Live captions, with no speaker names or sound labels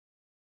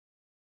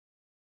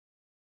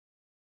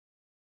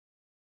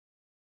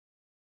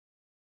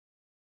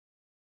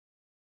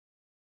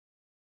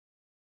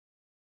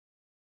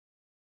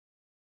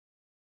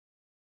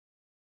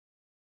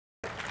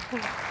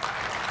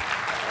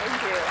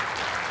Thank you.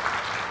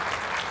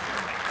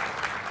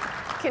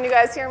 Can you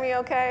guys hear me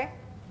okay?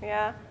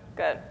 Yeah?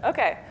 Good.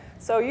 Okay.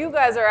 So you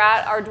guys are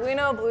at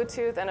Arduino,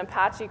 Bluetooth, and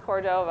Apache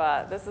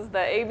Cordova. This is the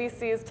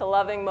ABCs to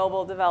loving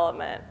mobile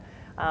development.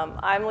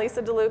 I'm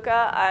Lisa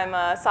DeLuca. I'm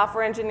a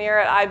software engineer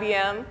at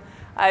IBM.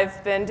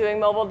 I've been doing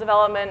mobile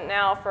development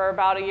now for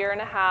about a year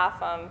and a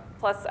half.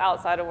 Plus,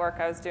 outside of work,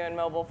 I was doing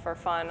mobile for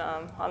fun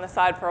on the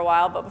side for a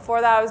while. But before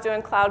that, I was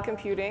doing cloud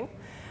computing.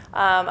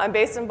 I'm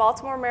based in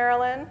Baltimore,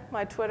 Maryland.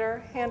 My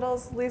Twitter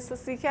handle's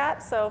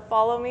LisaCcat, so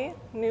follow me,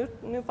 new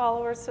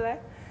followers today.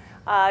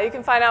 You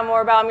can find out more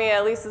about me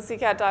at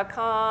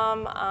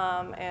lisaccat.com,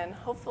 and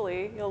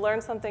hopefully you'll learn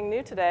something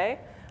new today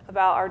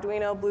about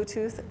Arduino,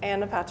 Bluetooth,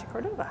 and Apache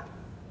Cordova.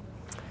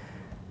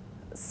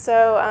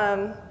 So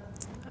I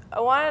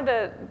don't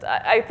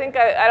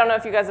know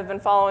if you guys have been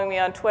following me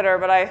on Twitter,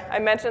 but I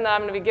mentioned that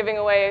I'm going to be giving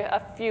away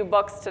a few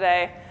books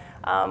today.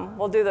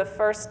 We'll do the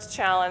first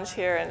challenge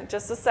here in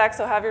just a sec,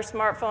 so have your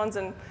smartphones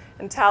and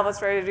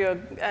tablets ready to do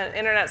an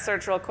internet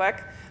search real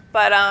quick.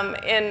 But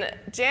in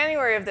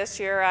January of this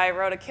year, I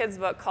wrote a kid's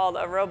book called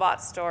A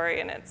Robot Story,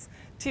 and it's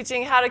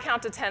teaching how to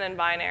count to 10 in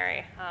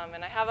binary.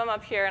 And I have them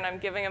up here, and I'm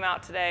giving them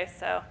out today.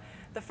 So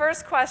the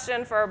first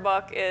question for our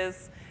book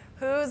is,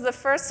 who's the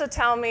first to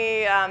tell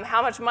me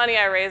how much money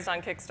I raised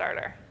on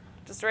Kickstarter?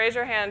 Just raise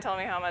your hand and tell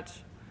me how much,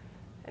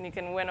 and you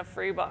can win a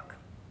free book.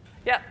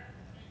 Yep.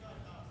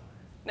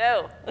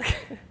 No.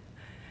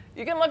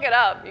 You can look it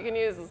up. You can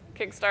use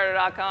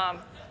Kickstarter.com.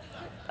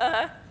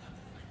 Uh-huh.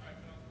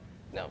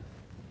 No.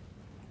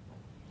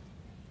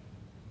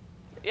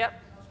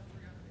 Yep.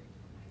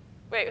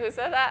 Wait, who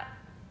said that?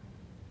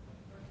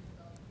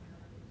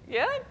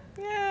 Yeah?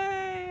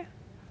 Yay.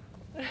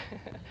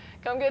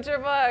 Come get your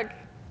book.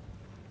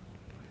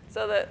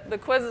 So the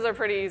quizzes are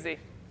pretty easy.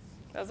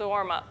 That's a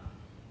warm-up.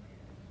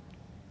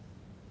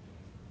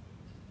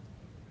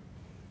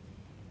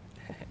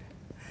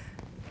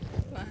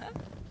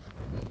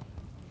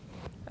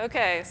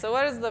 Okay, so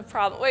what is the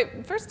problem?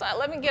 Wait, first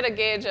let me get a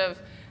gauge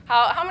of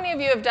how many of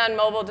you have done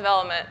mobile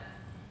development?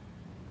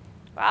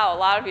 Wow, a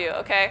lot of you,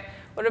 okay.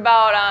 What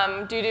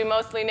about, do you do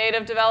mostly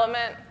native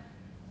development?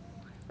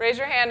 Raise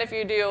your hand if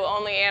you do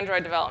only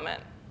Android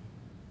development.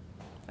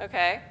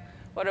 Okay.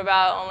 What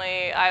about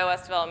only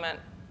iOS development?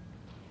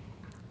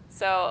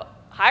 So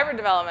hybrid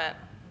development.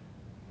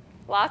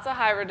 Lots of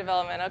hybrid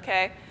development,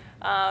 okay.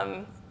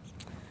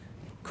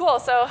 Cool,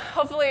 so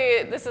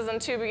hopefully this isn't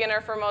too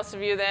beginner for most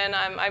of you then.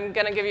 I'm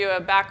going to give you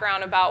a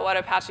background about what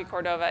Apache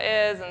Cordova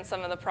is and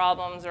some of the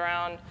problems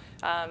around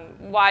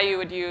why you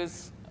would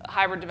use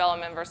hybrid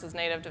development versus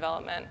native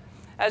development.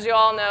 As you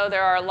all know,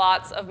 there are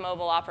lots of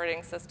mobile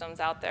operating systems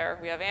out there.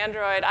 We have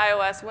Android,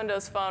 iOS,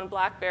 Windows Phone,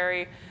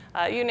 BlackBerry,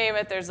 you name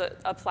it, there's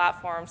a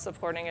platform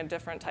supporting a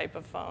different type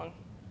of phone.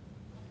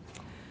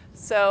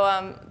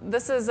 So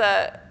this is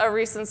a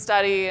recent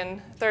study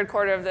in third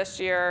quarter of this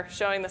year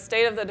showing the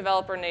state of the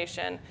developer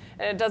nation,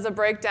 and it does a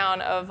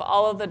breakdown of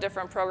all of the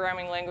different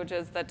programming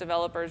languages that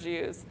developers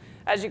use.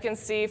 As you can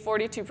see,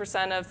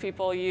 42% of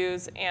people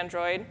use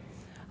Android.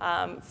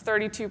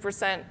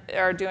 32%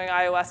 are doing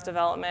iOS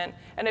development.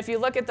 And if you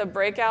look at the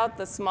breakout,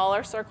 the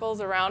smaller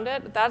circles around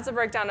it, that's a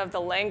breakdown of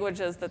the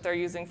languages that they're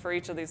using for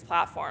each of these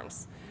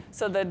platforms.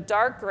 So the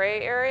dark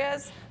gray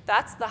areas,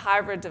 that's the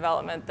hybrid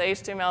development, the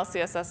HTML,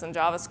 CSS, and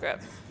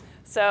JavaScript.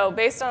 So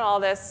based on all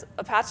this,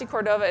 Apache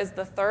Cordova is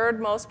the third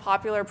most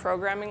popular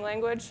programming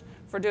language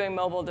for doing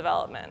mobile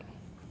development.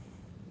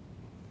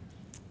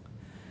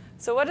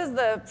 So what is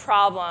the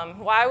problem?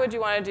 Why would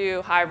you want to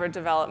do hybrid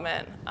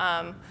development?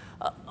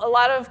 A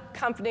lot of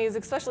companies,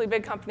 especially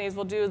big companies,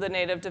 will do the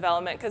native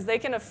development because they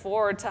can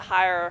afford to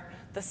hire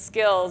the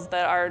skills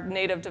that are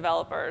native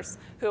developers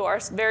who are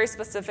very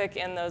specific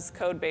in those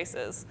code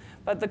bases.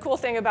 But the cool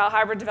thing about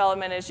hybrid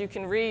development is you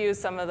can reuse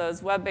some of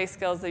those web-based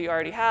skills that you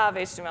already have,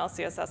 HTML,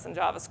 CSS, and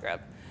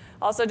JavaScript.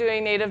 Also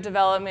doing native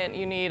development,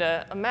 you need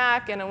a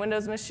Mac and a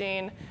Windows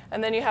machine,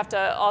 and then you have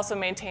to also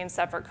maintain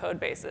separate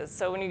code bases.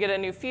 So when you get a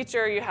new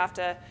feature, you have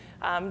to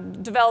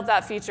develop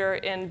that feature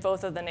in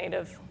both of the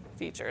native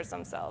features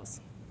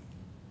themselves.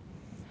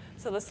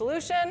 So the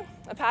solution,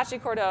 Apache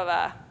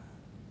Cordova.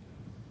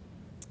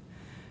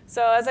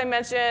 So as I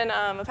mentioned,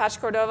 Apache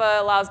Cordova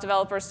allows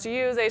developers to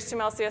use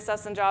HTML,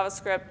 CSS, and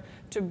JavaScript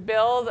to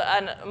build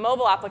a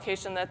mobile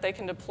application that they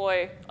can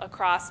deploy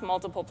across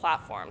multiple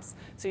platforms.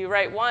 So you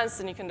write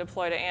once, and you can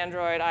deploy to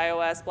Android,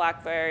 iOS,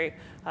 BlackBerry.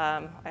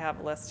 I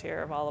have a list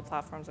here of all the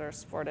platforms that are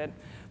supported.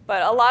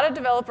 But a lot of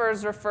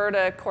developers refer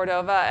to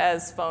Cordova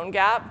as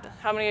PhoneGap.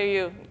 How many of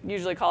you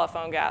usually call it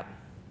PhoneGap?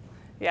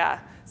 Yeah.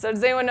 So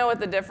does anyone know what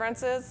the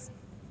difference is?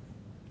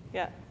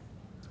 Yeah.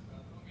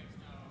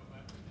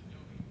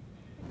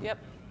 Yep.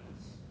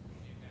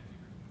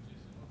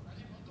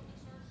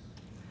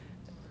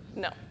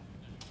 No.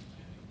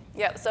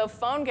 Yep, so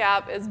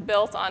PhoneGap is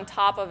built on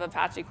top of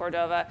Apache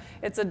Cordova.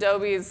 It's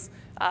Adobe's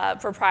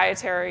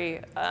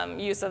proprietary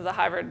use of the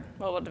hybrid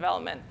mobile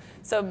development.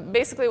 So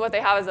basically what they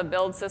have is a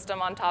build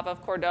system on top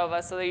of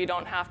Cordova so that you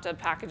don't have to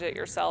package it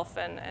yourself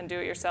and do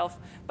it yourself.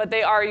 But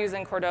they are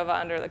using Cordova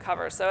under the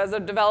covers. So as a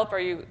developer,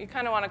 you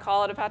kind of want to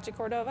call it Apache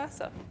Cordova,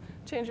 so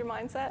change your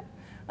mindset.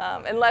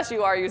 Unless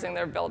you are using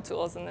their build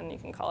tools, and then you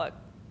can call it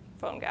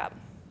PhoneGap.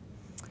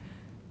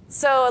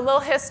 So a little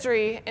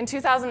history. In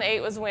 2008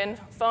 was when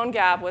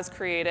PhoneGap was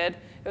created.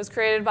 It was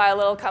created by a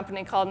little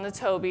company called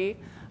Nitobi.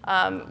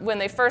 When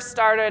they first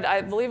started,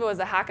 I believe it was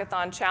a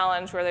hackathon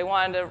challenge where they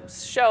wanted to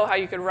show how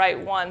you could write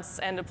once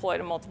and deploy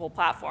to multiple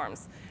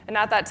platforms. And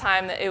at that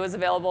time, it was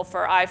available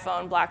for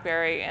iPhone,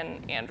 BlackBerry,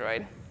 and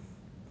Android.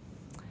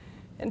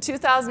 In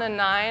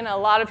 2009, a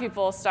lot of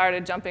people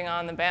started jumping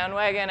on the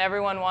bandwagon.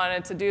 Everyone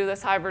wanted to do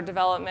this hybrid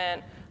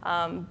development,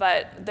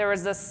 but there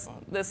was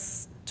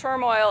this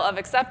turmoil of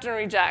accept and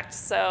reject.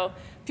 So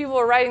people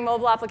were writing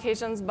mobile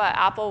applications, but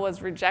Apple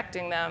was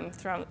rejecting them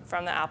from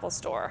the Apple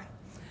Store.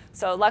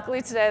 So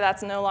luckily today,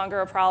 that's no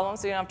longer a problem,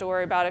 so you don't have to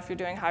worry about if you're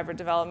doing hybrid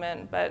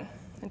development. But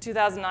in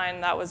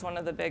 2009, that was one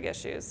of the big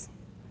issues.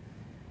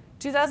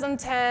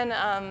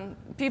 2010,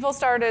 people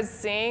started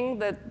seeing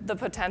the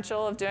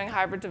potential of doing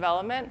hybrid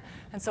development.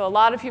 And so a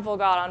lot of people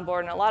got on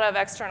board, and a lot of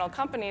external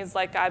companies,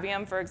 like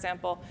IBM, for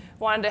example,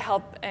 wanted to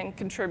help and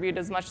contribute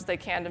as much as they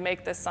can to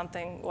make this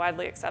something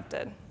widely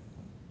accepted.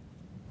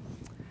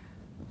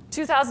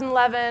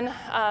 2011,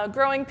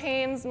 growing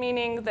pains,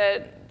 meaning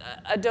that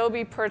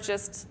Adobe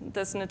purchased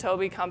this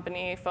Nitobi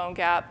company,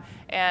 PhoneGap,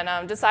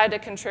 and decided to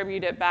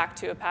contribute it back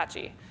to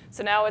Apache.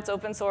 So now it's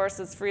open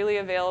source, it's freely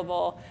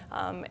available,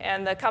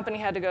 and the company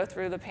had to go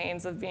through the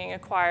pains of being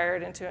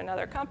acquired into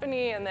another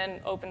company and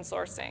then open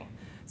sourcing.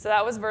 So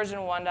that was version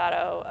 1.0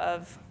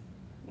 of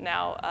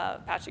now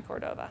Apache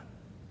Cordova.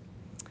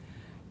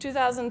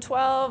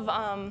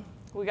 2012,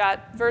 we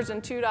got version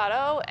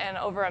 2.0, and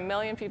over 1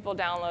 million people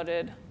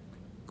downloaded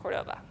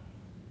Cordova.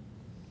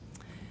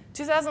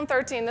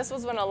 2013, this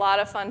was when a lot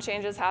of fun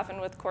changes happened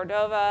with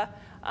Cordova.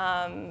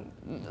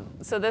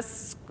 So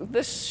this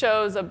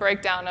shows a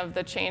breakdown of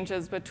the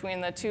changes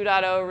between the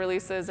 2.0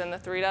 releases and the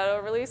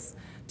 3.0 release.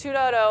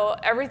 2.0,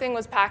 everything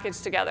was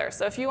packaged together.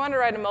 So if you wanted to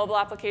write a mobile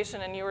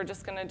application and you were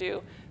just going to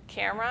do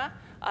camera,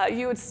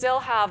 you would still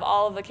have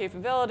all of the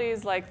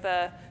capabilities, like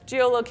the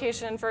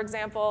geolocation, for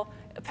example,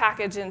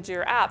 packaged into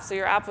your app. So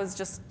your app was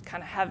just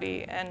kind of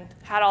heavy and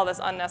had all this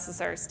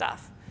unnecessary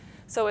stuff.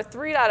 So with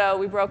 3.0,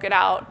 we broke it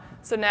out.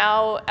 So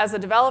now, as a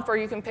developer,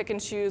 you can pick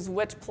and choose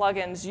which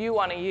plugins you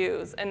want to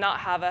use and not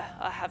have a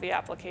heavy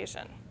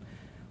application.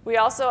 We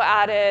also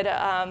added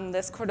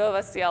this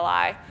Cordova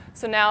CLI.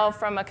 So now,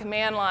 from a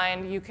command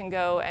line, you can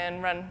go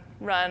and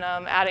run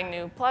adding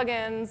new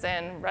plugins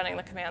and running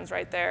the commands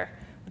right there,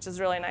 which is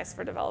really nice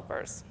for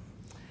developers.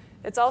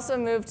 It's also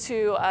moved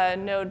to a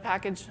Node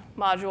package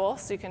module,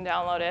 so you can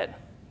download it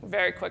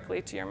very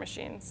quickly to your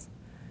machines.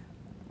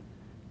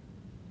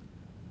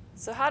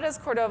 So how does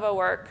Cordova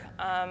work?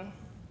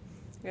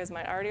 You guys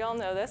might already all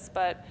know this,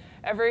 but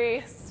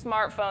every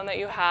smartphone that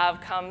you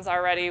have comes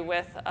already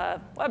with a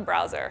web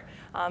browser.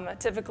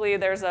 Typically,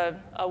 there's a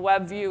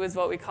web view is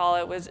what we call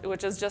it,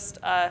 which is just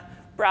a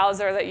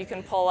browser that you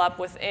can pull up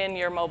within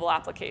your mobile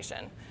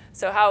application.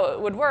 So how it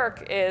would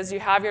work is you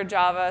have your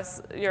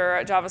JavaScript,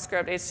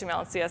 HTML,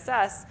 and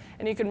CSS,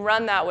 and you can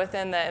run that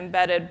within the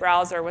embedded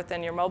browser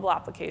within your mobile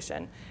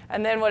application.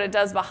 And then what it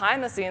does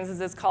behind the scenes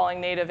is it's calling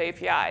native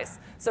APIs.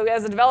 So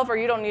as a developer,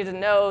 you don't need to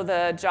know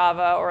the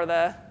Java or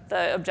the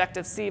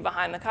Objective-C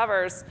behind the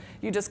covers.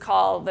 You just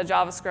call the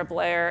JavaScript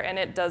layer, and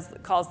it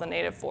calls the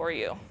native for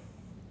you.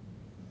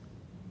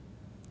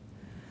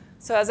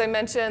 So as I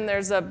mentioned,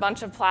 there's a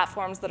bunch of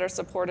platforms that are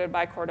supported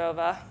by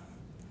Cordova.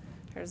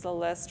 Here's the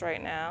list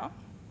right now.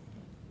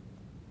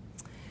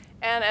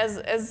 And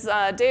as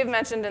Dave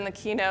mentioned in the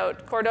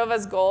keynote,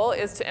 Cordova's goal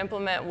is to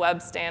implement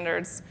web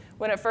standards.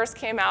 When it first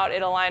came out,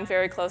 it aligned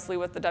very closely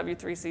with the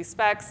W3C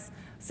specs.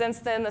 Since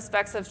then, the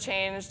specs have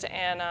changed,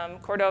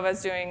 and Cordova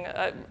is doing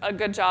a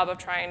good job of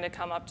trying to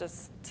come up to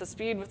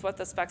speed with what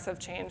the specs have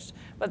changed.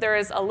 But there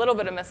is a little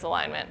bit of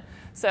misalignment.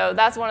 So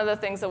that's one of the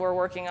things that we're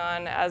working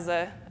on as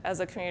a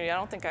community. I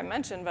don't think I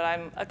mentioned, but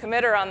I'm a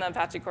committer on the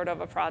Apache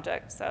Cordova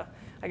project. So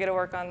I get to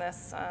work on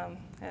this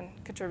and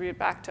contribute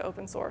back to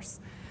open source.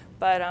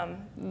 But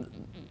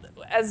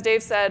as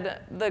Dave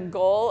said, the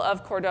goal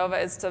of Cordova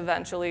is to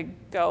eventually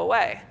go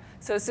away.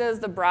 So as soon as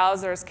the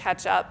browsers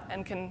catch up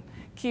and can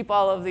keep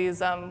all of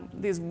these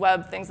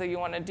web things that you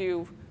want to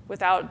do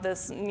without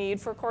this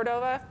need for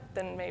Cordova,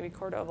 then maybe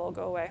Cordova will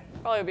go away.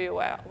 Probably be a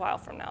while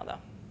from now, though.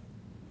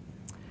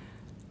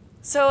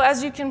 So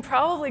as you can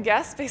probably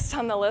guess, based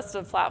on the list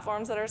of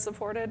platforms that are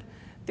supported,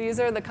 these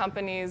are the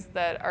companies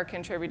that are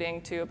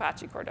contributing to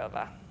Apache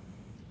Cordova.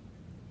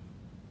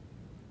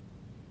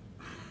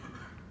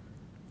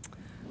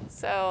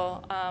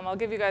 So I'll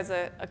give you guys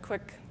a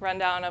quick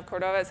rundown of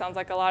Cordova. It sounds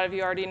like a lot of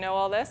you already know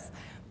all this.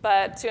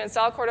 But to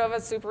install Cordova,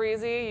 it's super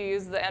easy. You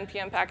use the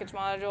npm package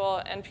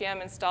module, npm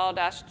install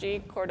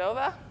 -g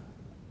Cordova.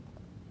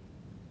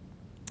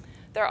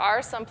 There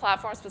are some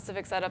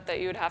platform-specific setup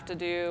that you would have to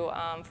do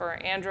for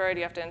Android.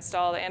 You have to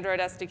install the Android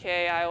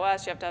SDK,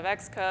 iOS, you have to have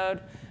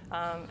Xcode,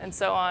 and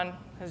so on,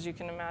 as you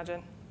can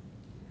imagine.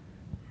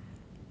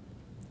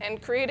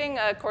 And creating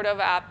a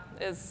Cordova app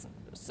is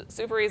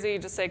super easy. You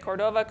just say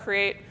Cordova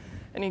create,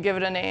 and you give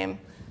it a name.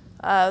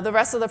 The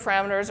rest of the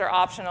parameters are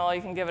optional.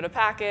 You can give it a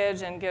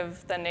package and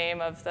give the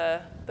name of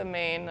the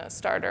main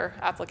starter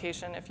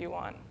application if you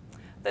want.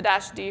 The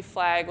 -d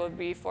flag would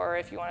be for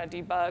if you want to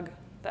debug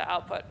the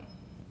output.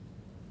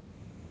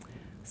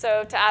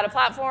 So to add a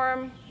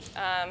platform,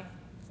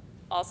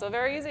 also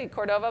very easy.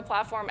 Cordova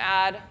platform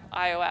add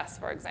iOS,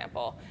 for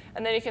example.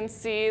 And then you can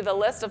see the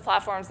list of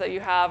platforms that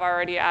you have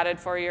already added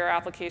for your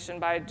application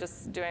by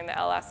just doing the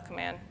ls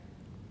command.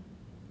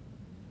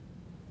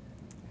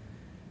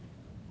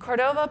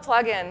 Cordova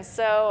plugins.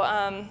 So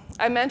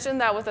I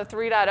mentioned that with the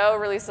 3.0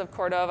 release of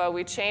Cordova,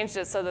 we changed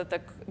it so that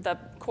the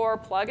core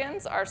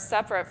plugins are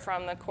separate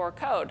from the core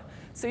code.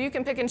 So you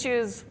can pick and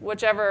choose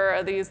whichever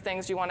of these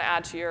things you want to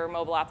add to your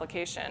mobile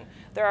application.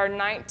 There are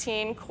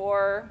 19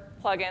 core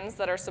plugins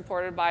that are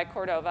supported by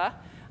Cordova.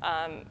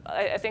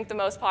 I think the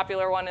most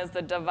popular one is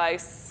the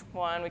device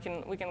one. We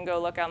can go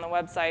look on the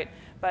website.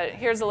 But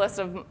here's a list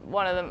of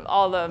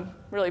all the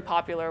really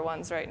popular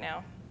ones right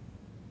now.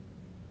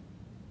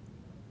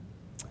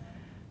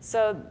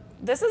 So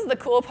this is the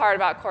cool part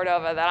about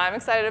Cordova that I'm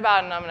excited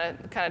about, and I'm going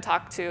to kind of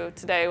talk to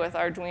today with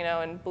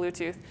Arduino and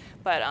Bluetooth.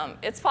 But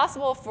it's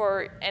possible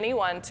for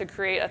anyone to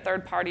create a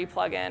third-party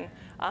plugin.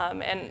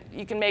 And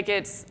you can make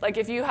it, like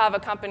if you have a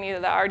company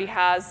that already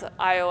has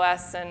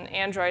iOS and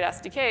Android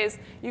SDKs,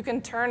 you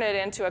can turn it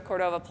into a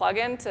Cordova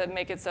plugin to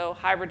make it so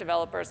hybrid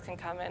developers can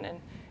come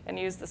in and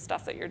use the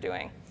stuff that you're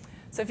doing.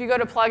 So if you go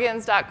to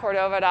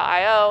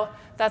plugins.cordova.io,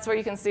 that's where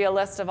you can see a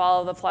list of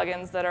all of the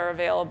plugins that are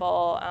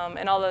available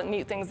and all the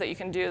neat things that you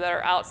can do that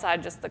are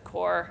outside just the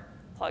core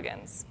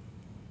plugins.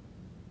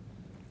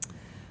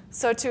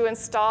 So to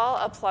install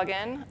a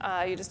plugin,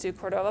 you just do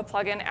Cordova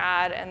plugin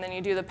add, and then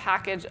you do the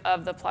package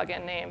of the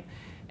plugin name.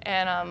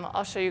 And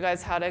I'll show you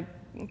guys how to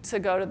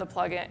go to the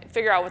plugin,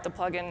 figure out what the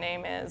plugin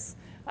name is.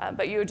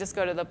 But you would just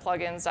go to the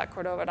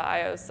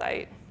plugins.cordova.io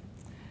site.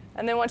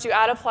 And then once you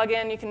add a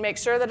plugin, you can make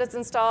sure that it's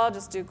installed.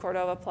 Just do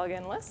Cordova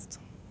plugin list.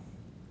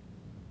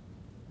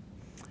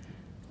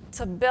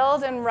 To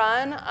build and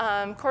run,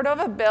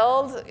 Cordova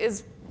build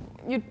is,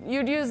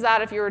 you'd use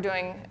that if you were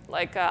doing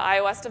like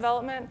iOS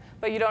development,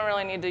 but you don't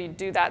really need to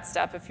do that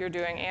step if you're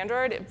doing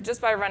Android.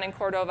 Just by running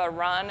Cordova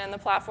run in the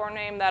platform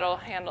name, that'll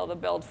handle the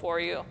build for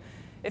you.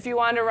 If you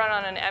wanted to run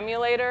on an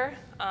emulator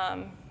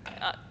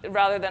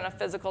rather than a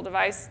physical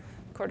device,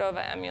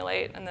 Cordova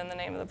emulate, and then the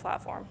name of the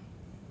platform.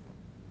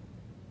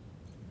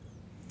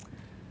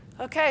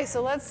 OK,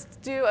 so let's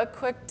do a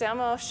quick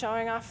demo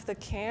showing off the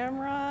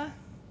camera.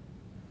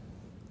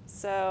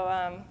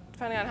 So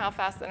depending on how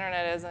fast the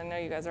internet is, I know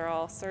you guys are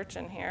all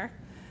searching here.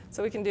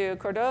 So we can do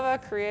Cordova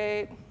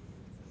create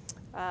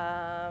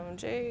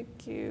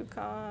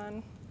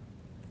JQCon.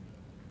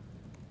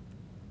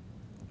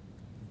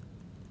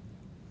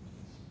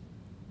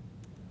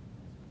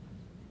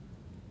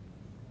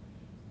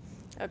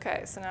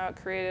 OK, so now it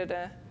created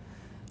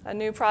a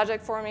new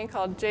project for me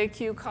called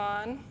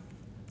JQCon.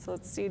 So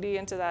let's cd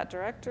into that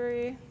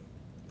directory.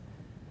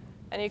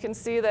 And you can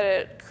see that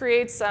it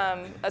creates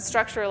a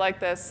structure like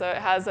this. So it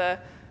has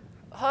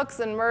hooks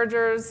and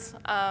mergers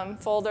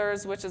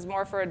folders, which is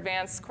more for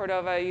advanced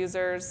Cordova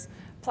users.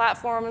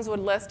 Platforms would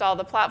list all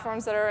the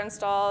platforms that are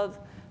installed.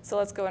 So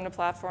let's go into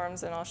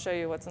platforms, and I'll show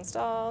you what's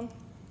installed.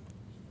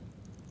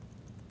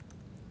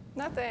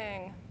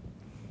 Nothing.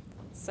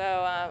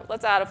 So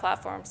let's add a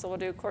platform. So we'll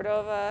do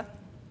Cordova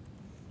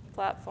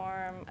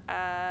platform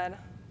add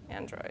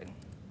Android.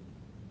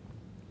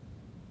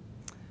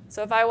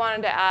 So if I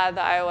wanted to add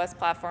the iOS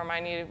platform,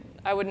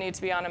 I would need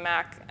to be on a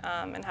Mac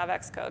and have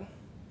Xcode.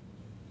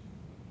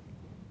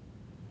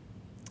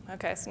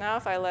 OK, so now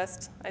if I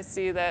list, I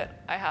see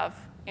that I have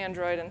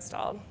Android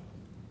installed.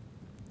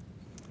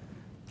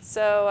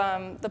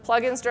 So the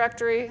plugins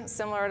directory,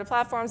 similar to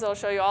platforms, it'll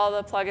show you all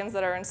the plugins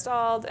that are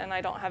installed, and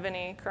I don't have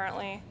any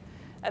currently.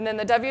 And then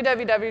the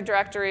www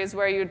directory is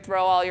where you'd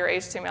throw all your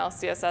HTML,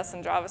 CSS,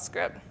 and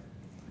JavaScript.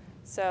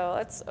 So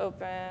let's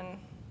open.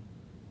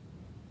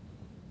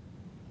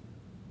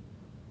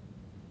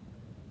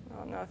 I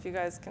don't know if you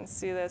guys can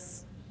see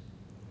this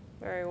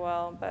very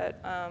well,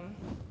 but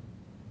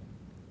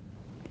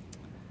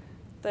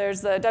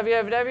there's the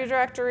www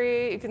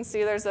directory. You can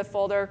see there's a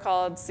folder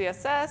called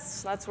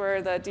CSS. That's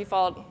where the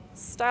default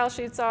style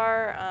sheets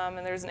are. And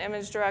there's an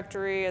image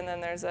directory, and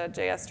then there's a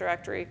JS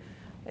directory.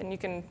 And you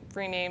can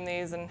rename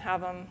these and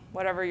have them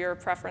whatever your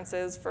preference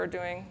is for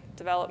doing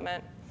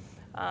development.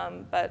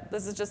 But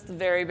this is just the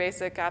very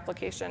basic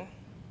application.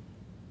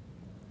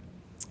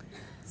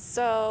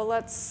 So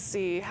let's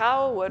see,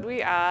 how would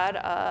we add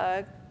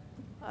a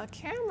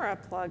camera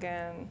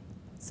plugin?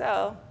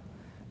 So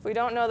if we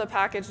don't know the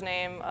package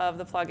name of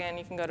the plugin,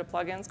 you can go to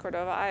plugins,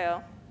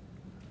 Cordova.io,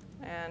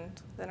 and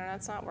the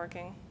internet's not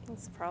working.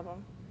 That's the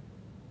problem.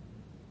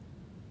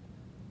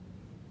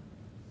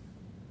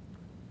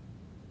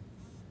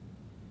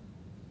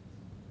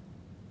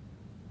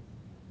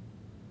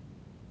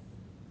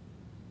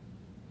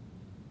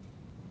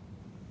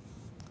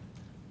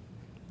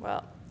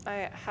 Well,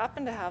 I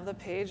happen to have the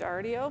page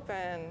already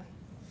open.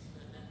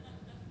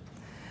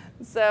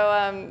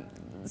 So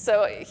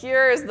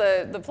here is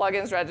the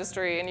plugins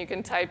registry, and you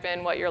can type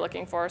in what you're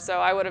looking for.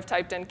 So I would have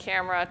typed in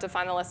camera to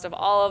find the list of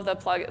all of the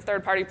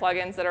third-party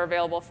plugins that are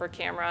available for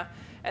camera.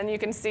 And you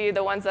can see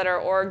the ones that are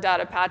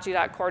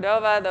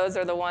org.apache.cordova. Those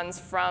are the ones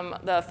from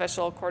the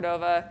official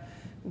Cordova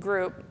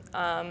group.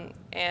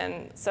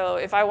 And so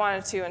if I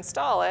wanted to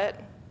install it,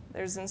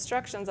 there's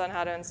instructions on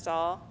how to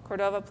install,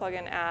 Cordova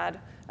plugin add,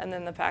 and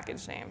then the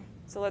package name.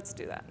 So let's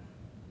do that.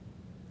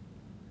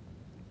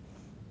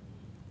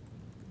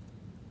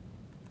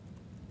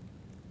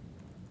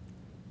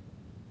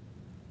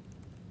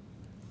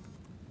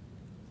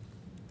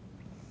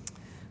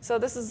 So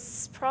this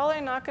is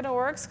probably not going to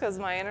work because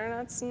my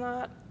internet's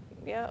not,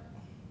 yep.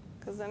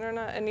 Because the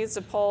internet, it needs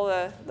to pull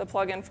the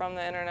plugin from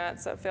the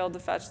internet, so it failed to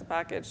fetch the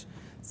package.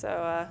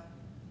 So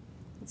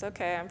it's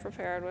OK, I'm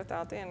prepared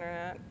without the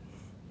internet.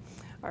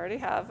 I already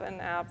have an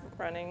app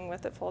running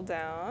with it pulled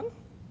down.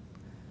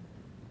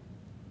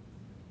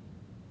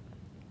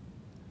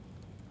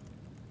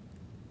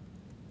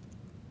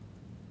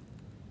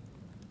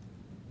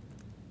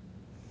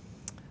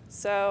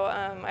 So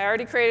I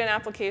already created an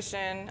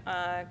application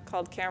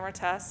called Camera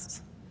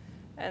Test.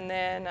 And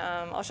then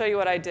I'll show you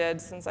what I did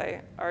since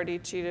I already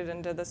cheated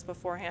and did this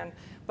beforehand.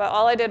 But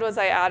all I did was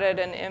I added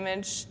an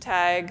image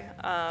tag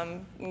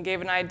and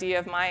gave an ID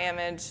of my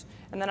image.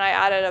 And then I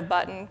added a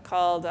button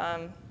called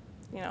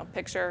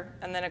picture.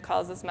 And then it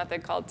calls this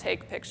method called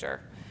take picture.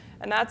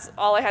 And that's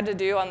all I had to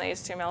do on the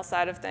HTML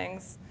side of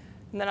things.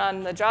 And then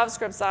on the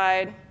JavaScript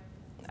side,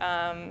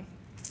 I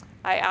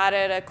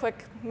added a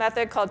quick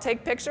method called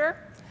take picture.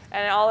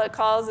 And all it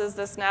calls is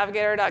this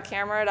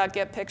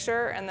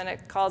navigator.camera.getPicture, and then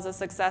it calls a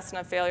success and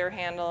a failure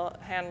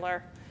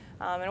handler.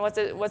 And what's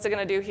it going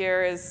to do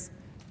here is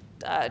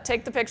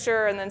take the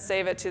picture and then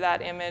save it to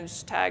that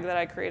image tag that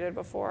I created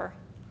before.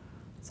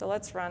 So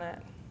let's run it.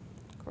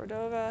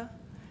 Cordova,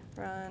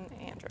 run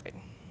Android.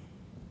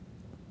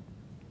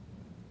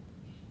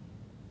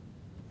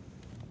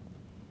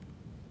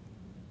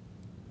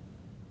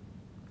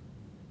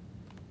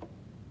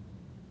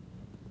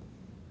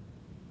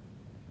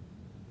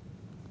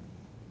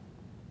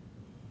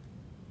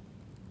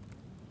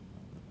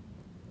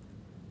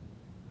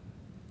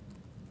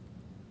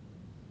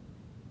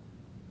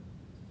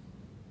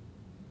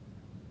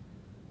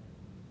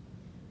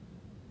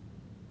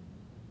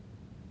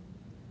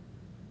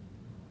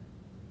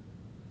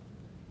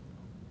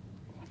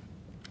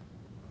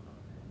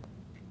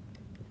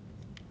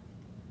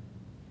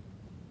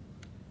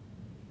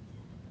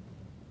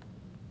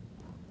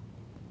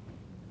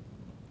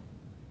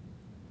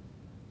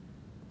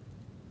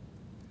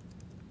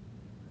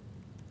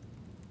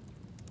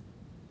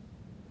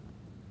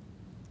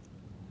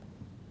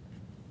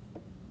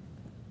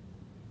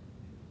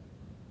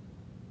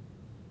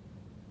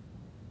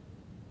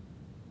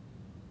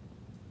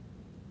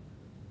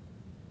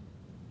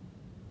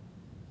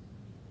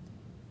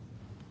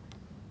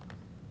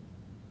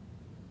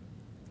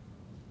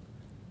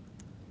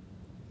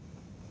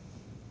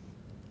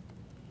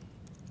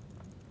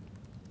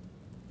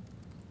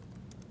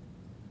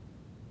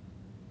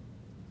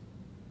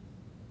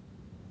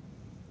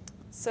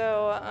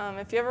 So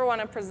if you ever want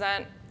to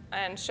present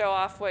and show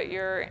off what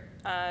your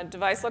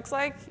device looks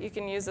like, you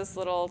can use this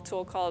little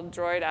tool called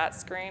Droid at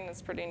Screen.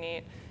 It's pretty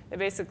neat. It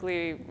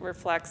basically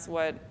reflects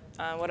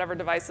whatever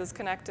device is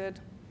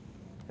connected.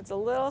 It's a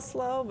little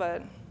slow,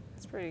 but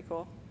it's pretty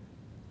cool.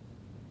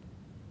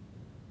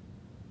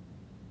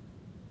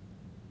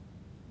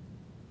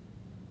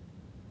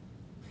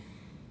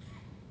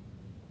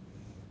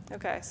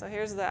 OK, so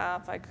here's the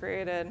app I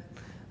created.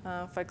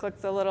 If I click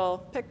the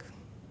little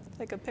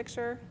take a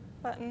picture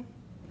button,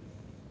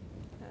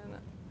 and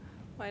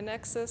my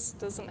Nexus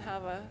doesn't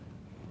have a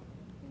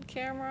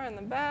camera in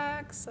the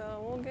back,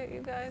 so we'll get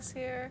you guys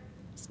here.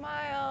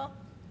 Smile.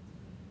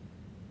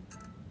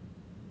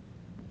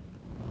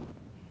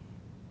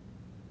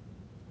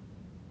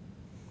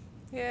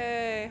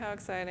 Yay, how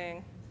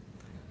exciting.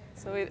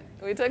 So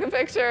we took a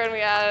picture and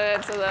we added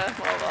it to the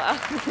mobile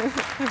app.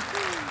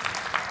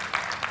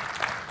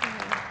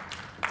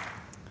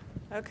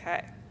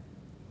 OK.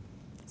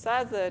 So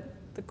that's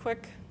the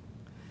quick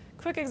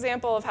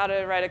example of how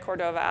to write a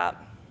Cordova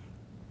app.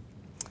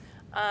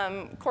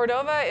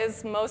 Cordova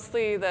is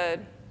mostly the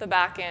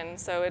back end,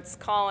 so it's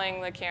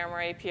calling the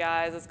camera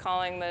APIs, it's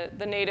calling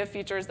the native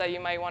features that you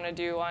might want to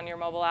do on your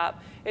mobile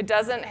app. It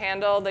doesn't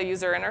handle the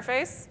user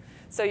interface,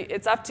 so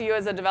it's up to you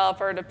as a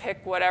developer to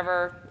pick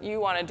whatever you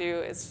want to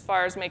do as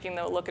far as making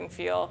the look and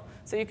feel.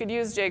 So you could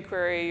use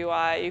jQuery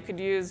UI, you could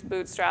use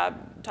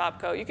Bootstrap,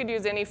 Topcoat, you could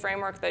use any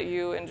framework that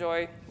you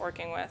enjoy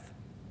working with.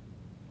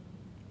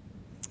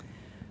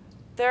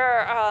 There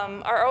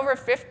are over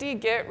 50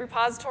 Git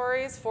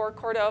repositories for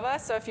Cordova,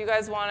 so if you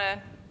guys want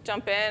to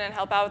jump in and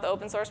help out with the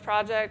open source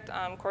project,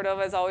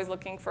 Cordova is always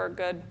looking for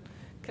good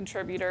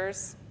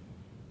contributors.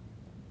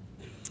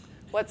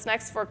 What's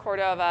next for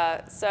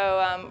Cordova?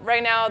 So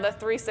right now, the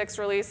 3.6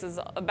 release is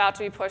about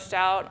to be pushed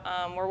out.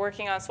 We're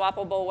working on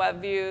swappable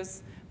web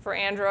views for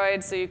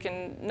Android, so you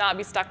can not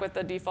be stuck with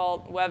the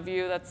default web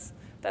view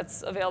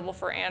that's available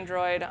for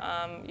Android.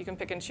 You can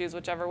pick and choose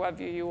whichever web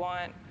view you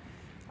want.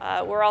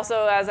 We're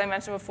also, as I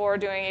mentioned before,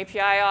 doing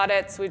API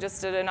audits. We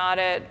just did an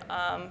audit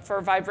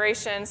for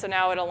vibration, so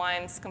now it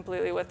aligns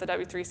completely with the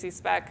W3C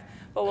spec.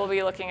 But we'll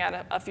be looking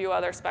at a few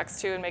other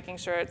specs too and making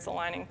sure it's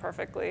aligning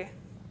perfectly.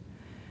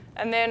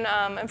 And then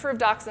improved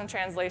docs and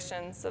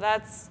translations. So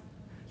that's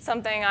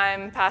something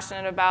I'm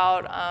passionate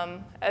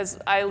about as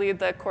I lead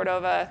the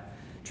Cordova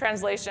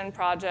translation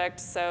project.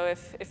 So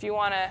if you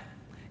want to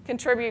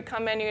contribute,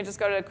 come in, you can just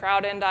go to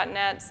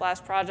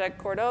crowdin.net/project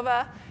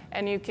Cordova.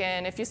 And you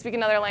can, if you speak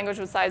another language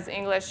besides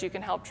English, you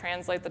can help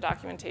translate the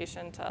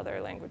documentation to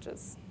other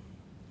languages.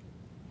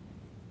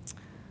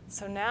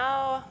 So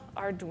now,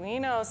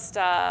 Arduino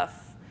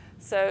stuff.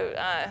 So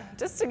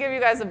just to give you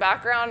guys a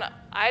background,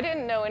 I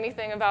didn't know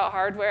anything about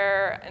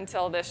hardware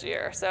until this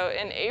year. So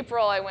in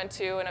April, I went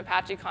to an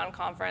ApacheCon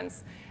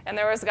conference, and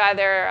there was a guy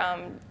there,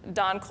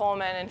 Don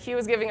Coleman, and he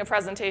was giving a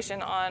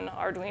presentation on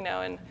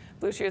Arduino and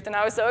Bluetooth. And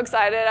I was so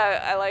excited,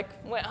 I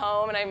went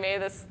home and I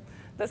made this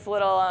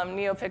little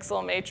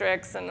Neopixel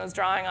Matrix and was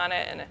drawing on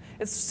it, and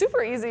it's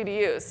super easy to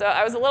use. So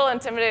I was a little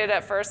intimidated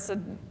at first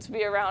to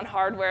be around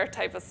hardware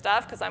type of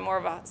stuff because I'm more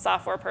of a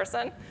software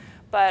person.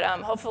 But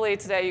hopefully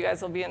today you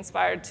guys will be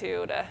inspired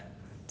to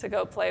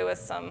go play with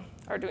some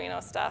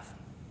Arduino stuff.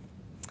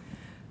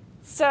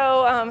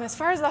 So as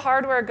far as the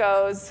hardware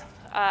goes,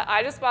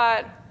 I just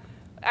bought,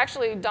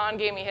 actually Don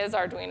gave me his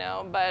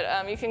Arduino,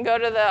 but you can go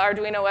to the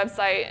Arduino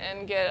website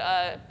and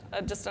get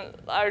just an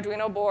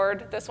Arduino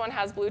board. This one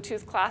has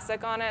Bluetooth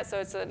Classic on it, so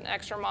it's an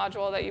extra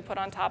module that you put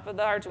on top of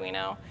the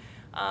Arduino.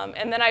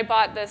 And then I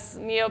bought this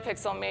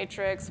Neopixel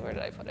Matrix. Where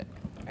did I put it?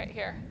 Right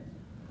here.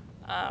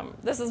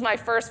 This is my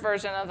first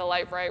version of the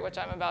Lite-Brite, which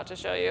I'm about to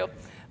show you.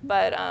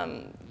 But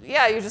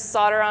yeah, you just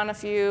solder on a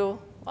few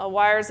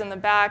wires in the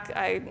back.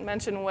 I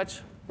mentioned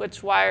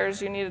which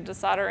wires you needed to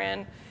solder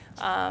in.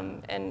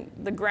 And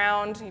the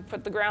ground, you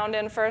put the ground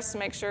in first to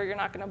make sure you're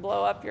not going to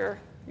blow up your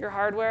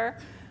hardware.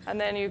 And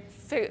then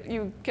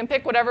you can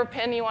pick whatever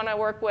pin you want to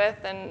work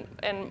with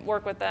and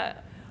work with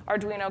that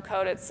Arduino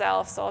code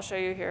itself. So I'll show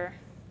you here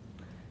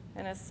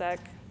in a sec.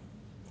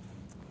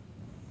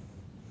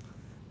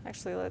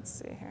 Actually, let's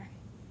see here.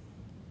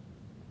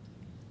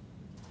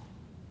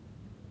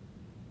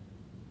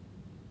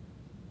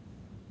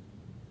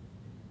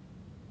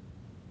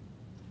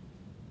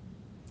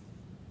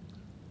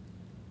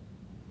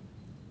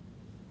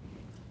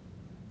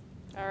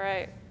 All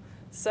right,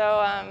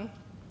 so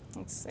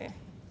let's see.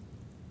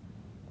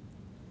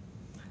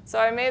 So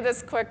I made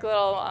this quick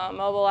little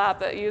mobile app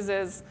that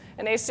uses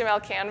an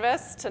HTML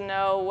canvas to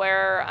know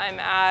where I'm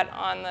at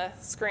on the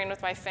screen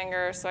with my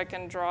finger so I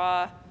can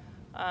draw,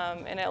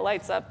 and it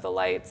lights up the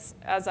lights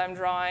as I'm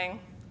drawing.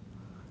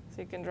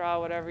 So you can draw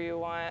whatever you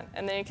want.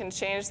 And then you can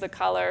change the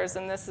colors,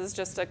 and this is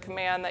just a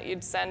command that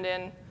you'd send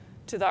in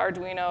to the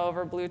Arduino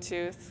over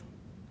Bluetooth.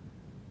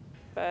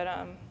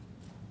 But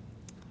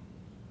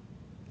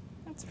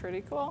that's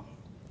pretty cool.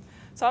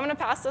 So I'm going to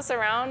pass this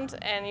around,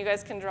 and you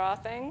guys can draw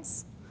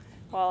things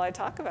while I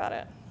talk about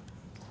it.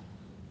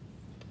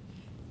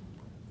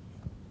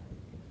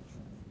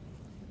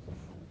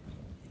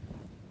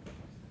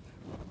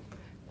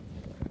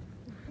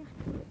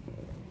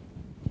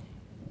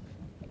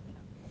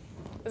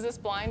 Is this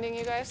blinding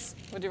you guys?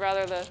 Would you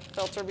rather the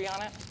filter be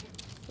on it?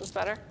 Is this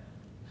better?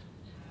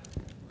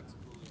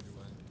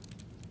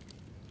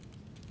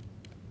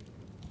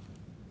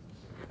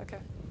 Okay.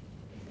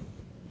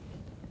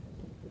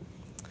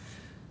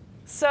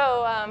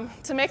 So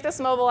to make this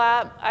mobile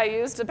app, I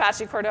used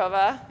Apache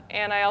Cordova,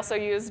 and I also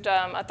used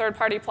a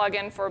third-party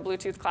plugin for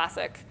Bluetooth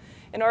Classic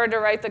in order to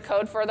write the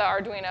code for the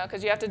Arduino,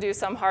 because you have to do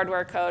some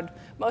hardware code.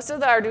 Most of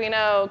the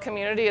Arduino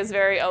community is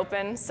very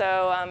open,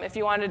 so if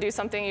you want to do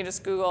something, you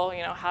just Google,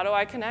 how do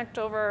I connect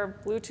over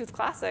Bluetooth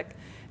Classic?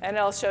 And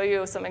it'll show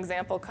you some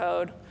example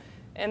code.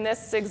 In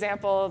this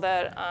example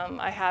that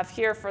I have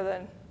here for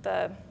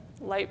the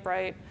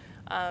Lite-Brite,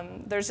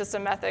 there's just a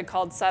method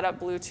called setup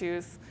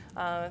Bluetooth.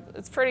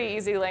 It's pretty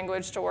easy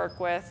language to work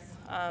with.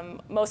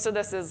 Most of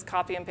this is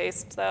copy and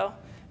paste, though.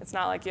 It's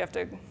not like you have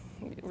to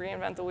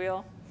reinvent the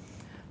wheel.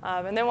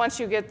 And then once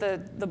you get the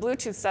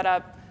Bluetooth set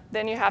up,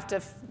 then you have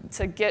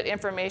to get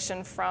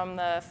information from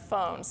the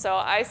phone. So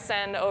I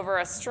send over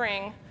a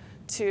string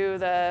to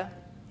the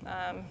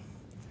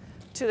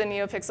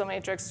Neopixel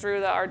Matrix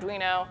through the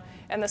Arduino,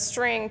 and the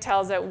string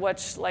tells it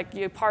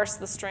you parse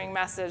the string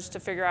message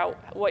to figure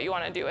out what you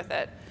want to do with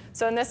it.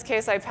 So in this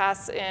case, I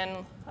pass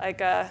in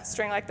a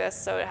string like this.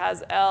 So it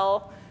has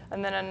L,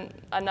 and then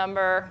a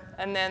number,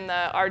 and then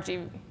the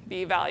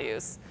RGB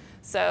values.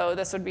 So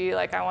this would be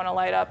I want to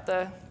light up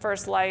the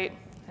first light,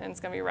 and it's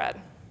going to be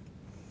red.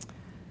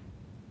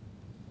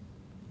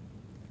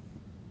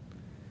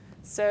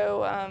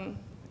 So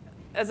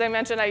as I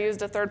mentioned, I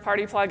used a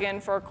third-party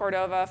plugin for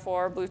Cordova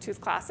for Bluetooth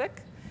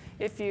Classic.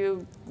 If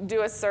you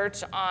do a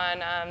search on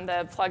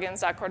the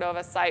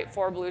plugins.cordova site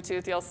for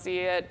Bluetooth, you'll see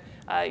it.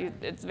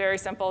 It's very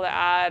simple to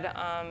add,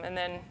 and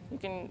then you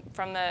can,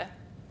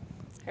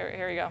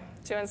 here you go,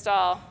 to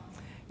install,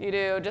 you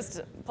do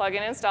just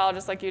plugin install,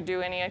 just like you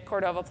do any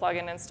Cordova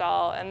plugin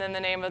install, and then the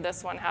name of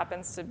this one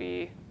happens to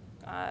be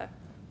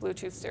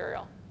Bluetooth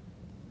Serial.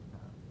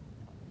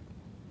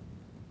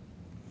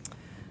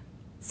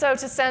 So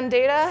to send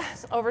data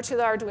over to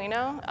the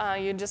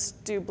Arduino, you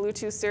just do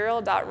Bluetooth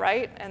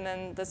serial.write, and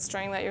then the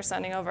string that you're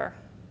sending over.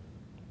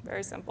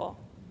 Very simple.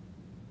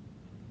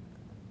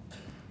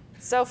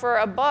 So for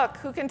a book,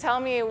 who can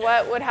tell me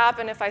what would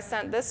happen if I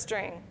sent this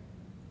string?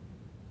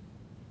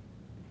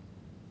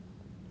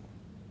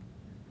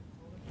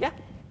 Yeah?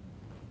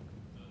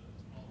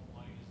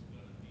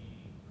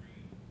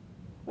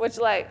 Which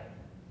light?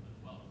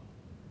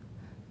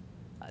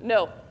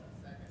 No.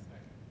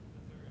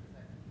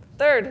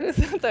 Third. Who's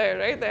the third?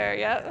 Right there,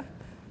 yeah.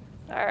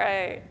 All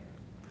right.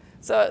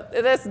 So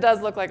this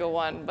does look like a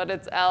 1, but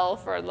it's L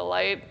for the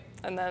light,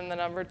 and then the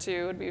number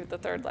 2 would be the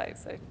third light.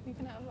 So you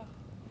can have a...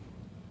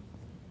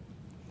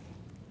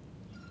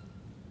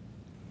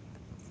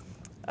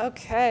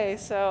 Okay,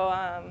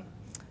 so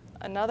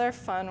another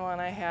fun one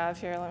I have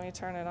here. Let me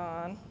turn it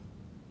on.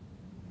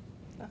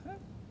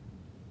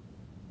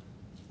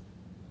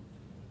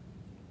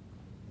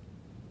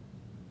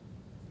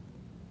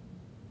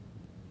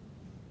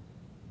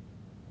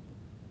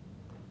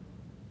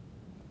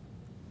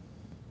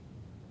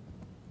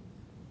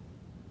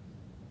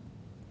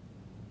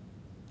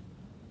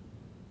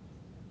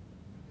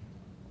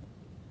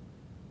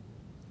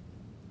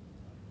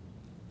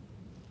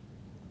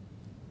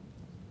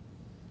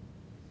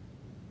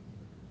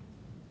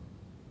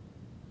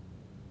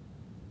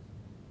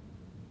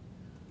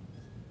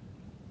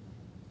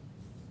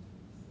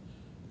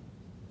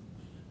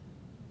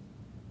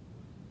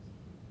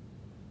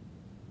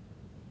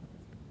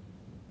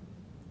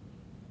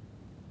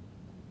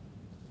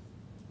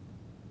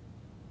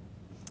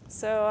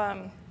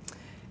 So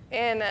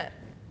in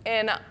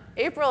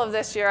April of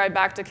this year, I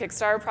backed a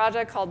Kickstarter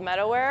project called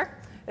MetaWare.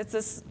 It's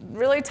this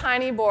really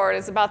tiny board.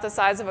 It's about the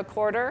size of a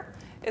quarter.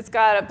 It's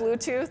got a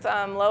Bluetooth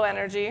low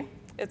energy.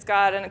 It's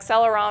got an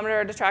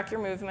accelerometer to track your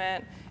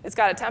movement. It's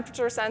got a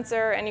temperature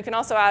sensor, and you can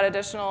also add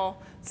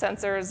additional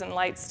sensors and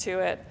lights to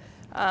it.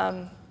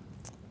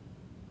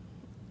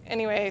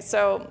 Anyway,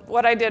 so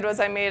what I did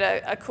was I made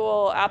a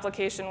cool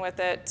application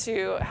with it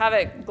to have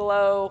it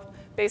glow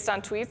based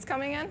on tweets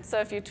coming in. So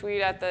if you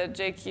tweet at the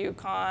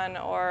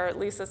JQCon or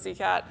Lisa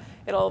CCAT,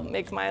 it'll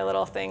make my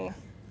little thing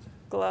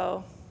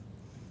glow.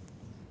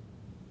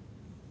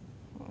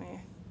 Let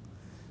me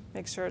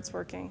make sure it's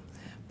working.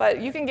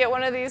 But you can get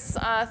one of these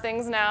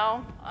things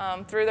now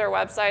through their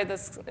website.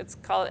 It's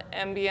called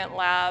Ambient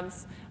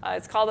Labs.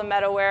 It's called a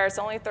MetaWare. It's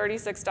only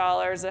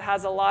 $36. It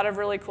has a lot of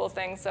really cool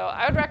things. So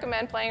I would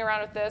recommend playing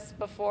around with this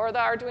before the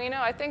Arduino.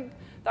 I think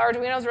the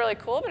Arduino is really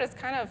cool, but it's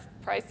kind of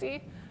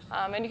pricey.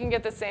 And you can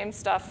get the same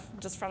stuff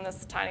just from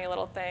this tiny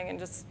little thing and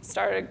just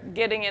start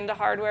getting into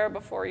hardware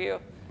before you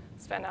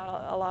spend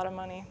out a lot of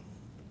money.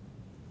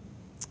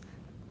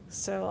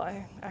 So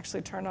I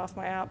actually turned off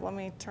my app. Let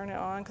me turn it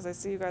on because I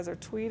see you guys are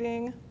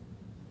tweeting.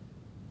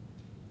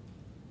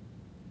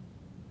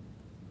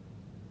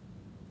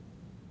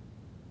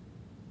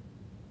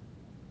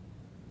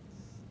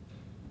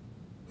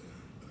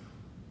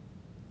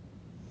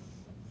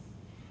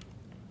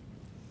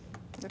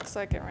 Looks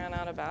like it ran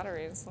out of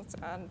batteries. Let's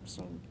add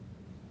some,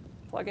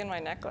 plug in my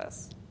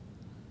necklace.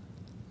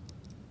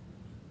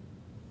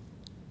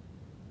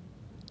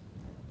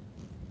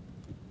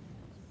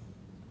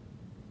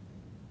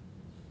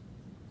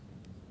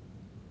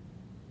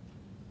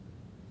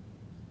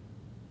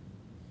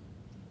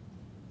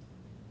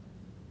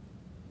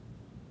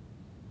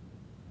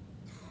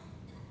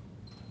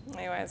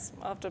 Anyways,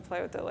 I'll have to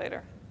play with it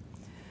later.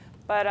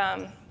 But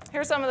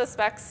here's some of the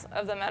specs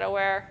of the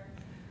MetaWare.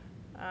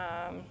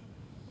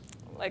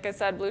 Like I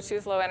said,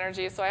 Bluetooth low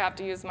energy, so I have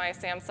to use my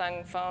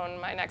Samsung phone.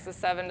 My Nexus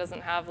 7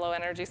 doesn't have low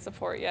energy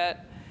support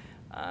yet.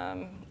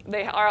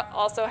 They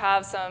also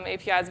have some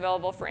APIs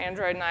available for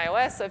Android and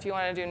iOS, so if you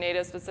want to do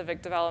native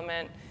specific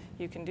development,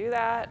 you can do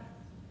that.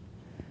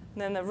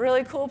 And then the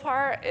really cool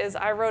part is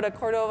I wrote a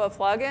Cordova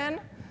plugin.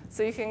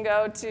 So you can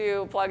go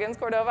to plugins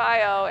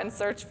Cordova.io and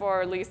search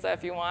for Lisa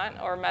if you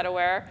want, or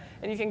MetaWare,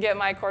 and you can get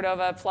my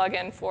Cordova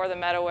plugin for the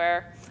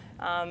MetaWare.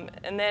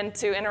 And then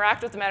to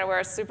interact with the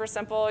MetaWare is super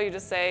simple. You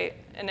just say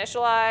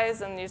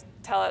initialize, and you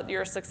tell it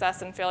your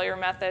success and failure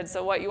method,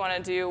 so what you want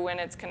to do when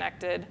it's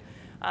connected.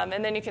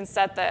 And then you can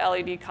set the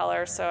LED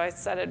color. So I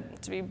set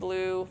it to be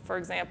blue, for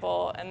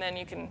example, and then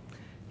you can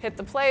hit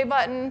the play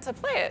button to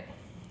play it.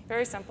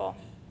 Very simple.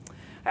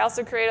 I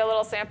also created a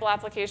little sample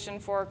application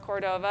for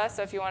Cordova.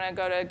 So if you want to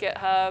go to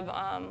GitHub,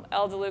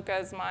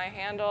 DeLuca is my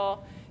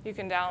handle. You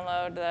can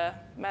download the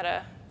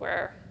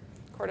MetaWare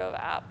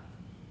Cordova app.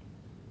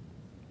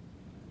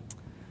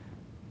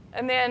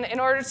 And then in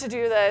order to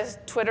do the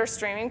Twitter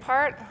streaming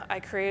part,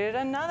 I created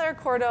another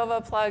Cordova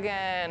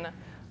plugin.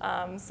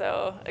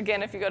 So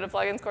again, if you go to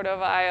plugins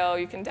Cordova.io,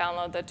 you can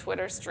download the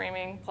Twitter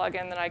streaming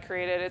plugin that I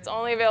created. It's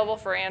only available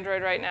for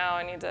Android right now.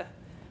 I need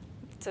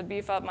to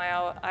beef up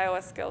my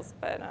iOS skills,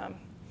 but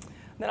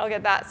then I'll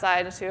get that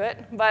side to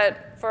it.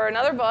 But for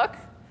another book,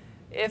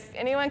 If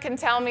anyone can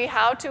tell me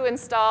how to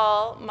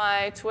install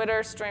my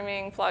Twitter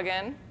streaming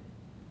plugin,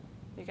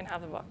 you can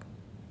have the book.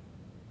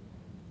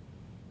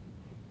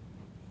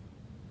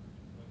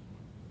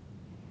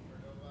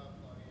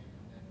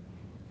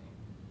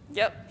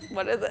 Yep,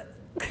 what is it?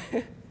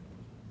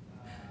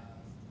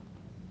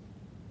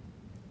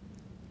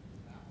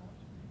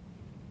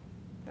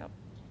 Yep.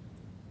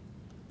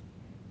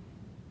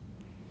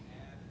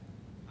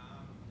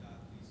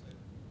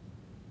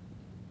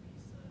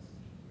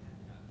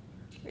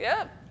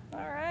 Yep, all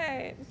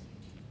right.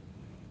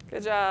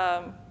 Good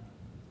job.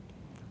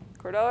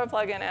 Cordova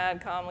plugin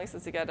add com Lisa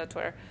Sigeta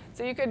Twitter.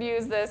 So you could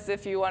use this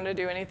if you want to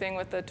do anything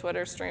with the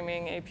Twitter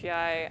streaming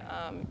API.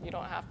 You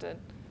don't have to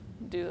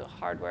do the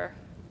hardware.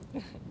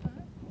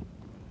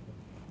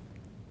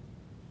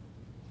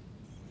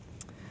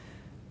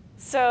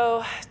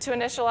 So to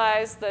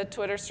initialize the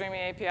Twitter streaming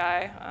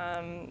API,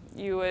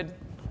 you would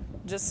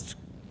just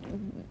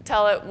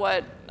tell it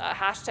what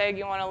hashtag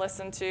you want to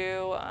listen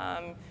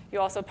to. You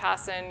also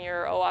pass in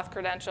your OAuth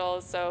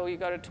credentials. So you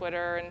go to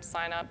Twitter and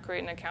sign up,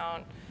 create an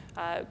account,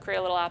 create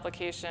a little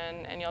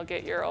application, and you'll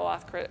get your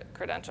OAuth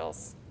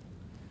credentials.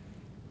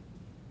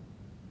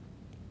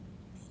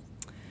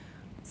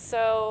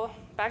 So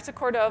back to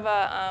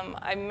Cordova,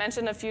 I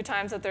mentioned a few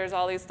times that there's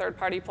all these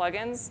third-party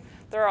plugins.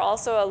 There are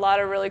also a lot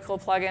of really cool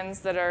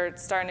plugins that are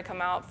starting to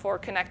come out for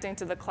connecting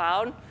to the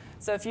cloud.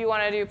 So if you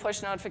want to do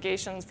push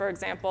notifications, for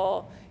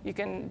example, you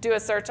can do a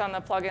search on the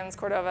plugins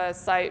Cordova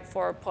site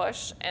for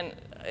push, and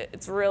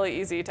it's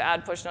really easy to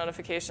add push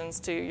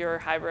notifications to your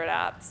hybrid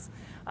apps.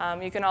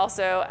 You can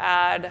also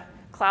add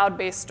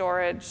cloud-based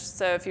storage.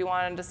 So if you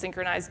wanted to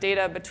synchronize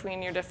data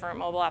between your different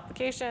mobile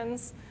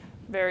applications,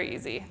 very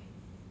easy.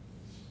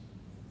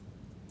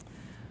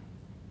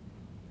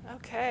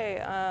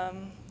 OK,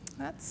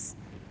 that's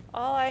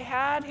all I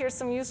had. Here's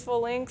some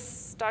useful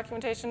links,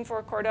 documentation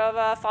for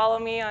Cordova. Follow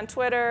me on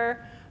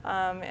Twitter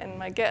and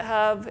my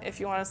GitHub if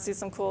you want to see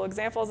some cool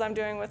examples I'm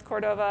doing with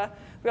Cordova.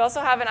 We also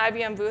have an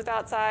IBM booth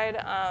outside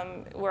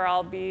where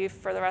I'll be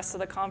for the rest of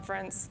the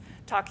conference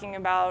talking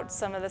about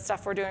some of the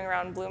stuff we're doing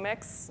around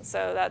Bluemix.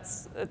 So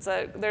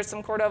there's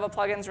some Cordova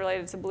plugins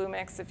related to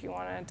Bluemix if you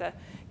wanted to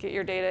get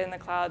your data in the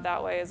cloud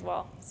that way as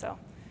well. So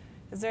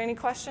is there any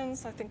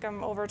questions? I think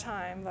I'm over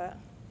time, but.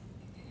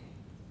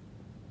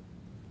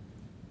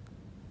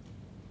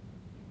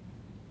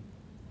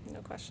 No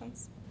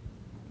questions?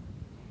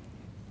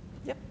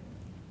 Yep.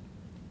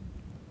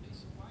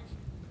 So why should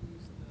we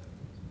use the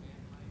command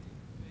line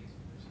interface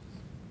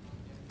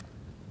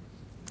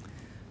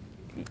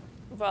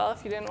versus Well,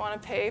 if you didn't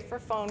want to pay for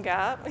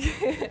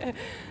PhoneGap,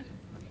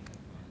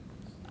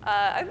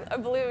 I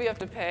believe you have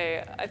to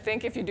pay. I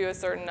think if you do a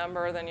certain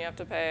number, then you have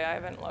to pay. I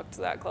haven't looked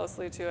that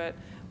closely to it.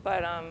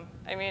 But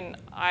I mean,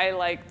 I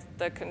liked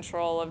the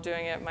control of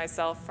doing it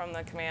myself from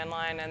the command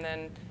line and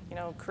then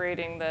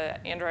creating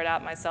the Android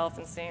app myself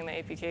and seeing the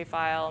APK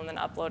file and then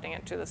uploading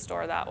it to the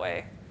store that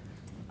way.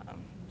 Do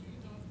you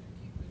know if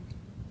you're keeping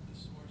the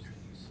source that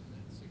you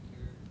submit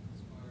secure as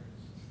far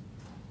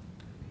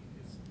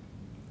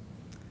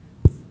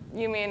as,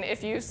 You mean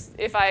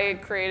if I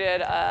created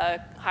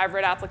a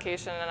hybrid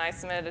application and I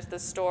submitted it to the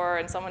store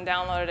and someone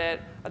downloaded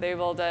it, are they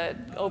able to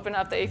open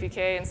up the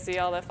APK and see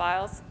all the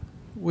files?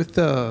 With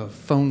the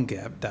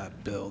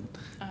PhoneGap.build,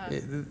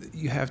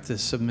 you have to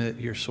submit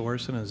your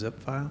source in a zip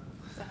file.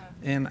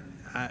 And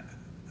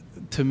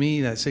to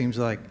me, that seems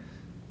like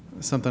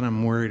something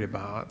I'm worried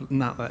about.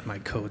 Not that my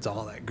code's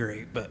all that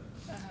great, but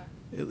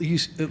at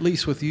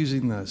least with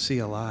using the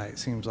CLI, it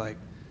seems like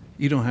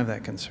you don't have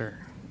that concern.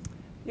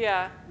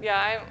 Yeah.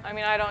 I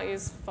mean, I don't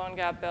use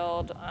PhoneGap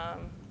build.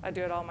 I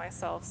do it all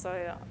myself. So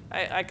yeah,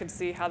 I could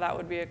see how that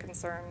would be a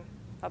concern,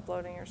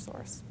 uploading your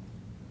source.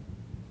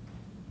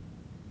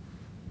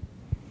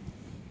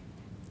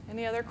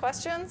 Any other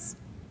questions?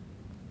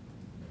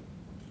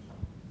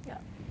 Yeah.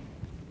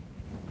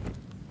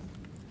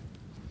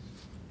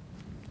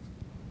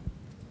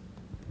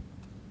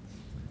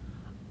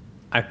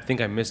 I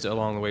think I missed it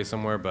along the way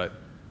somewhere, but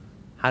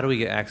how do we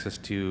get access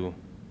to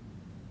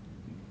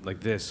like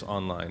this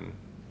online?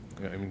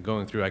 I mean,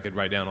 going through, I could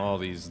write down all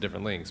these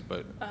different links,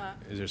 but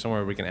is there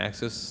somewhere we can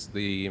access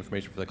the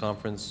information for the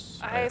conference?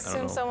 I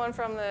assume someone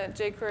from the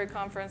jQuery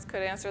conference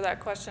could answer that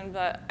question,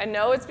 but I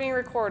know it's being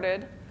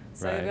recorded,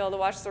 so you'll be able to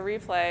watch the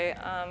replay.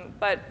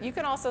 But you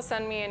can also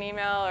send me an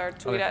email or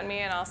tweet at me,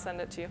 and I'll send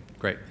it to you.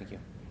 Great, thank you.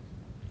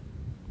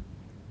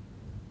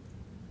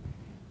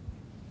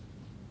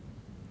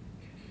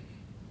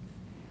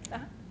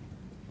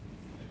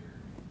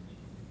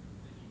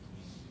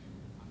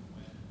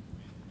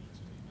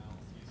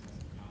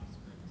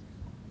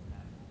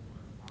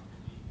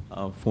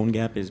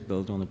 PhoneGap is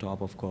built on the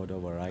top of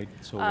Cordova, right?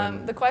 So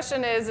the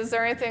question is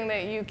there anything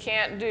that you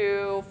can't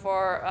do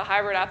for a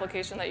hybrid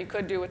application that you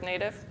could do with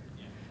native?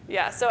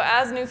 Yeah, so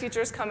as new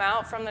features come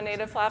out from the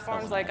native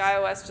platforms, like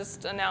iOS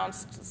just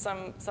announced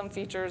some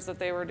features that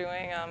they were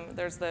doing.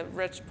 There's the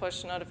rich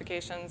push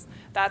notifications.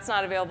 That's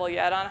not available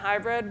yet on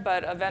hybrid,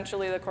 but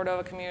eventually the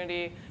Cordova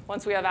community,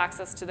 once we have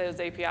access to those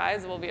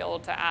APIs, we'll be able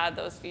to add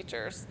those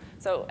features.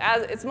 So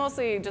it's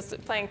mostly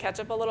just playing catch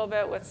up a little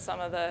bit with some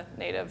of the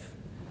native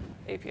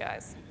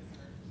APIs.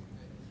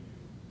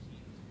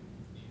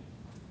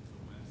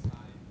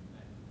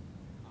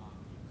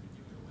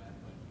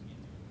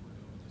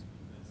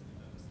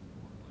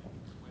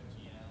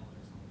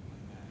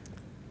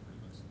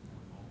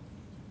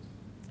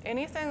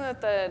 Anything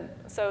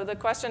so the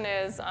question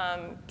is,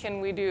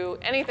 can we do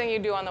anything you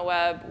do on the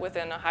web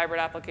within a hybrid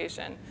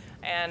application?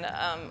 And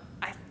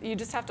you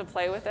just have to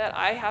play with it.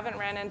 I haven't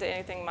ran into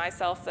anything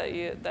myself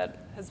that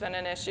has been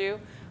an issue.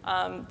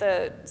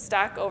 The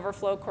Stack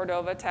Overflow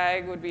Cordova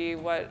tag would be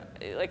what,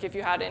 like if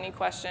you had any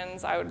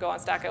questions, I would go on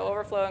Stack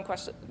Overflow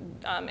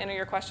and enter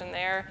your question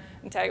there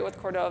and tag it with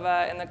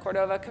Cordova. And the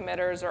Cordova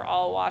committers are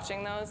all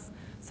watching those,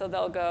 so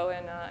they'll go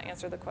and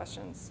answer the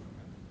questions.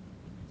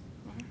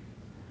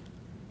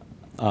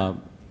 The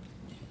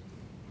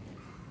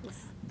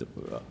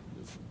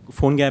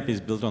PhoneGap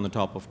is built on the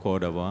top of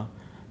Cordova,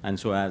 and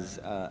so as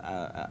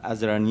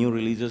there are new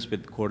releases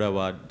with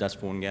Cordova, does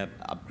PhoneGap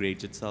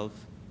upgrade itself?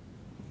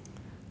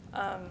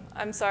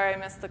 I'm sorry, I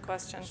missed the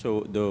question.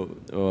 So the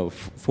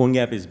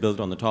PhoneGap is built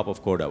on the top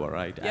of Cordova,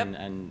 right? Yep.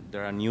 And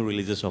there are new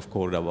releases of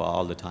Cordova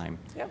all the time.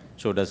 Yep.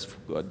 So does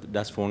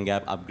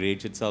PhoneGap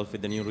upgrade itself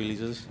with the new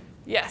releases?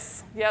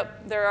 Yes,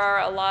 yep. There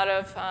are a lot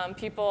of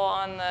people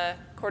on the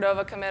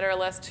Cordova committer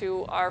list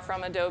who are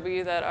from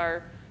Adobe that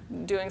are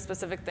doing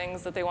specific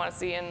things that they want to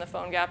see in the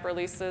PhoneGap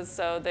releases,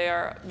 so they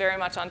are very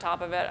much on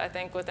top of it. I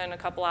think within a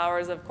couple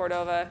hours of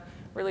Cordova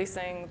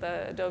releasing,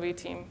 the Adobe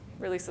team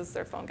releases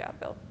their PhoneGap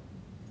build.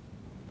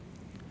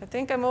 I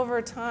think I'm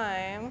over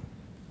time,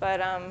 but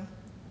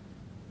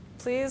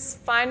please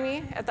find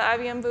me at the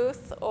IBM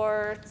booth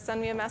or send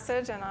me a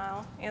message and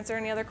I'll answer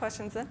any other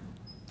questions then.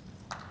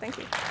 Thank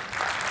you.